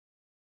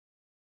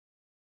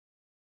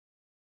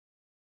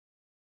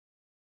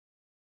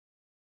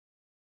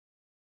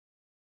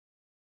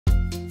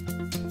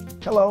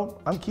Hello,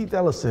 I'm Keith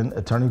Ellison,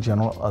 Attorney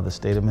General of the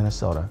state of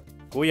Minnesota.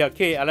 Cú giờ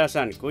khi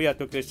Ellison, cú giờ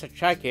tụi cứ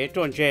sai kế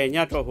trôn chế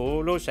nhà trò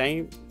hú lũ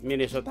sinh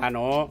Minnesota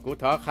nó, cú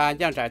thọ khá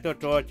giang trải tôi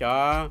trò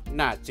cho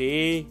nạ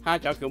chí, hai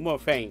cho cứ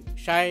một phèn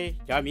sai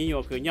cho mỹ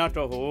nhô cứ nhà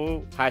trò hú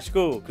high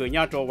school cứ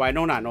nhà trò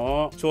Winona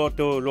nó, xua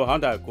tụ lũ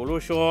hòn đời cú lũ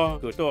xua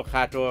cứ tôi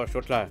khá trò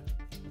suốt lời.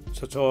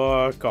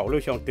 Số cậu lũ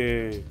xong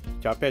từ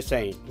cho bé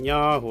sinh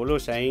nhà hú lũ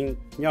sinh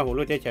nhà hú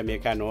lũ thế chả mẹ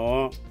cả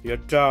nó, giờ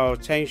trò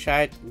sinh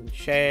sai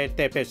sẽ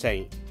tê bé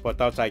sinh. Bộ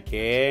tàu giải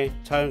kế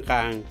chân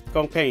càng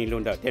công bình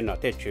luôn đầu tiên nó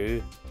tết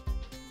chứ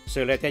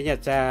sự lệ thế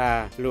nhật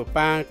ra lũ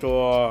bang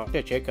cho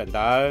tết chế cần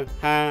đó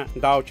ha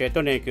đầu chế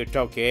tôi nên cứ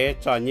trâu kế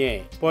cho nhẹ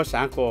bố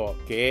sáng của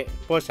kế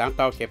bố sáng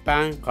tàu kế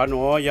bang có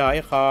nó do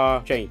ít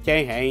kho chỉnh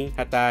chế hành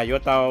hạt ta yếu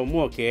tàu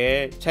mua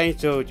kế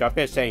Census cho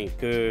bé sinh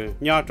cứ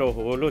nhỏ trâu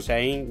hú lũ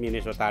sinh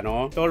Minnesota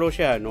nó tôi lũ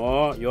sẽ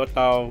nó yếu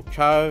tàu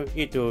chơi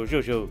ít đủ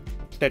rủ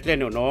tết lên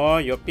nó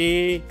yếu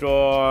pi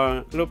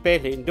cho lúc bé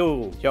hiện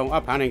đủ trong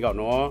áp hàng này gọi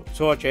nó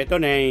số chế tôi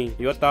này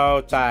yếu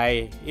tàu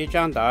dài ít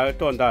trang đó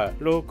tuần đó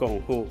lúc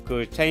cùng hụ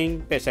cứ tranh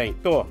bé sinh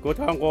tổ cú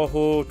thang qua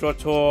hụ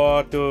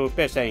cho từ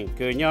bé sinh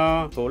cứ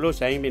nhau hụ lúc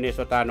sinh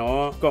Minnesota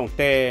nó cùng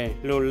tê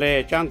lúc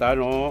lệ trang đó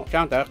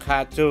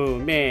khá chú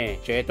mẹ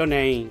chế tôi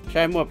này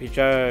sai mua phi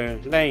chờ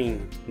lên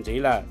gì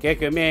là cái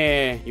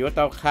mẹ yếu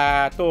tàu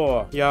khá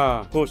tổ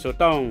giờ hụ số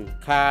đông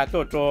khá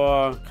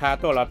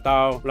tổ là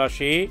tàu là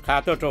xí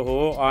khá tổ cho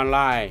hụ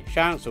online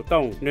sang số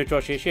đông nếu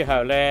cho sĩ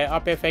hậu lệ ở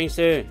bên phanh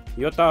sư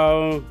yếu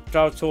tàu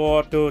trao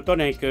chùa từ tôi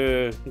này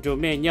cứ chủ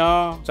mẹ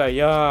nhau giờ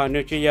giờ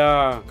nếu chỉ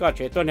giờ có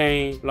chế tôi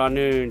này là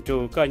nếu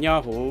chủ có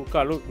nhau hú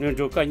có lúc nếu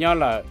chủ có nhau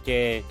là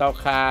chế tàu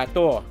khá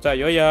tổ giờ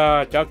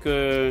giờ cho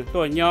cứ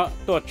tôi nhau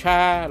tôi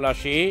cha là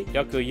sĩ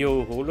cho cứ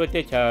yêu hú lúc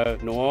tết chờ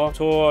nó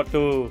chùa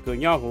từ cứ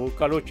nhau hú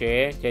có lúc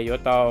chế yếu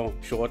tàu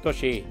số tôi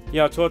sĩ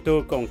giờ chùa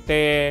từ cùng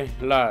tê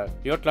là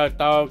yếu là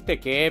tàu tê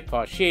kế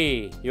bỏ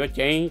sĩ yếu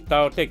chính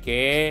tàu tê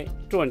kế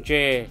chuẩn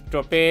chế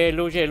cho bé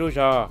lưu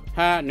giờ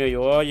ha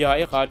nếu giờ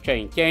ít họ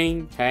chỉnh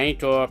chính hay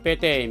cho bé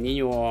tê mi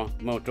nhua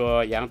một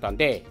cho dạng toàn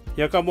tê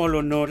giờ có một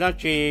luận nô ra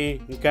chi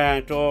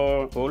cả cho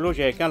hồ lưu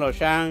chế các lò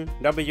sang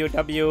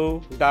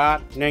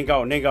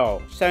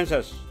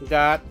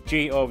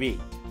www.census.gov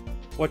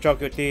我找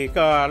个地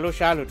个路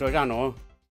下路做啥喏？